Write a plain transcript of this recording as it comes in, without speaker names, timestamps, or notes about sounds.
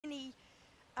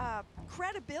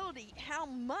credibility how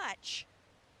much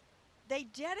they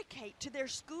dedicate to their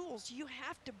schools. You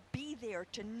have to be there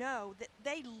to know that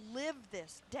they live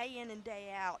this day in and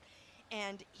day out.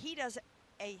 And he does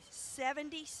a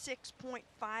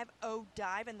 76.50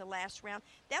 dive in the last round.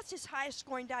 That's his highest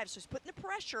scoring dive. So he's putting the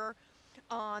pressure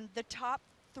on the top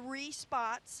 3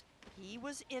 spots. He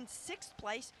was in 6th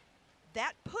place.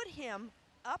 That put him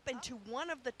up into one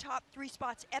of the top 3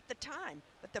 spots at the time.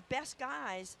 But the best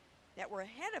guys that were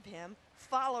ahead of him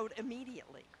followed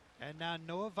immediately. And now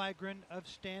Noah Vigran of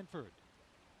Stanford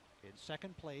in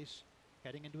 2nd place,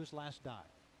 heading into his last dive.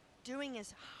 Doing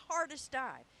his hardest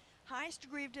dive, highest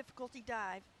degree of difficulty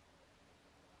dive.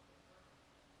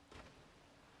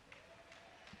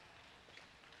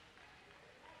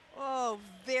 Oh,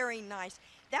 very nice.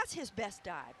 That's his best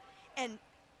dive. And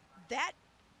that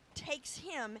takes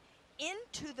him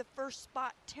into the 1st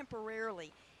spot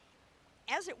temporarily.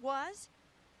 As it was,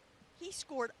 he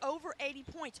scored over 80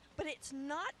 points, but it's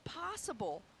not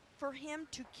possible for him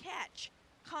to catch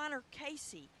Connor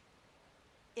Casey.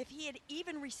 If he had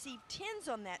even received 10s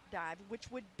on that dive,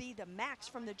 which would be the max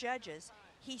from the judges,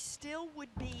 he still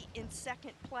would be in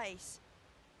 2nd place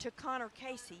to Connor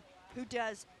Casey, who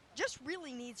just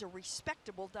really needs a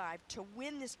respectable dive to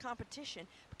win this competition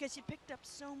because he picked up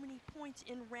so many points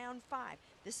in round 5.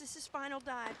 This is his final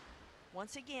dive.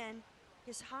 Once again,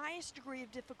 his highest degree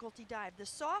of difficulty dive. The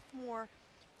sophomore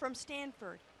from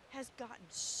Stanford has gotten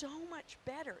so much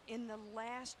better in the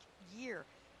last year,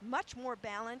 much more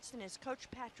balanced, and as Coach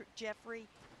Patrick Jeffrey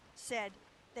said,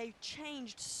 they've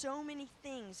changed so many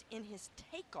things in his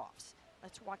takeoffs.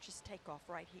 Let's watch his takeoff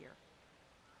right here.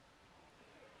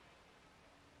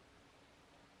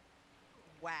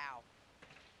 Wow.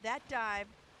 That dive,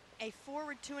 a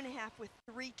forward 2.5 with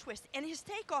 3 twists. And his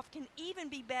takeoff can even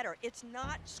be better. It's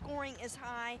not scoring as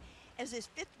high as his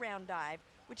 5th round dive,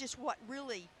 which is what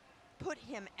really put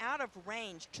him out of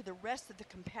range to the rest of the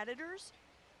competitors.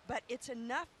 But it's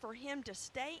enough for him to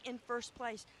stay in 1st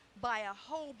place by a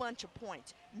whole bunch of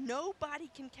points. Nobody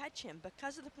can catch him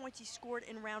because of the points he scored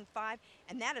in round 5,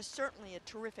 and that is certainly a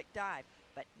terrific dive,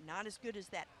 but not as good as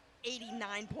that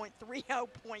 89.30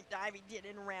 point dive he did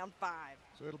in round 5.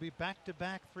 So it'll be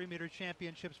back-to-back 3-meter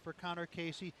championships for Connor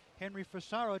Casey. Henry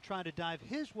Fusaro trying to dive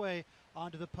his way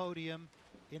onto the podium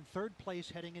in 3rd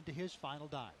place heading into his final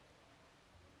dive.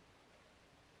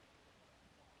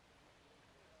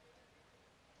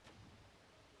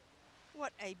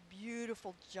 What a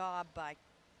beautiful job by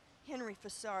Henry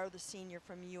Fusaro, the senior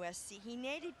from USC. He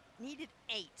needed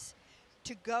 8s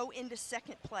to go into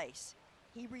 2nd place.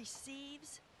 He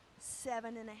receives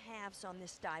 7.5s on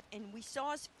this dive, and we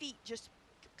saw his feet just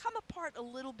come apart a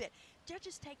little bit.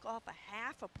 Judges take off a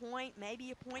half a point,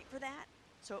 maybe a point for that,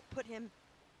 so it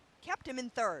kept him in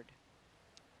 3rd.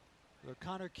 So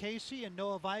Connor Casey and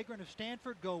Noah Vigran of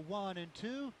Stanford go 1 and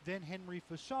 2, then Henry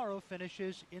Fusaro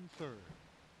finishes in 3rd.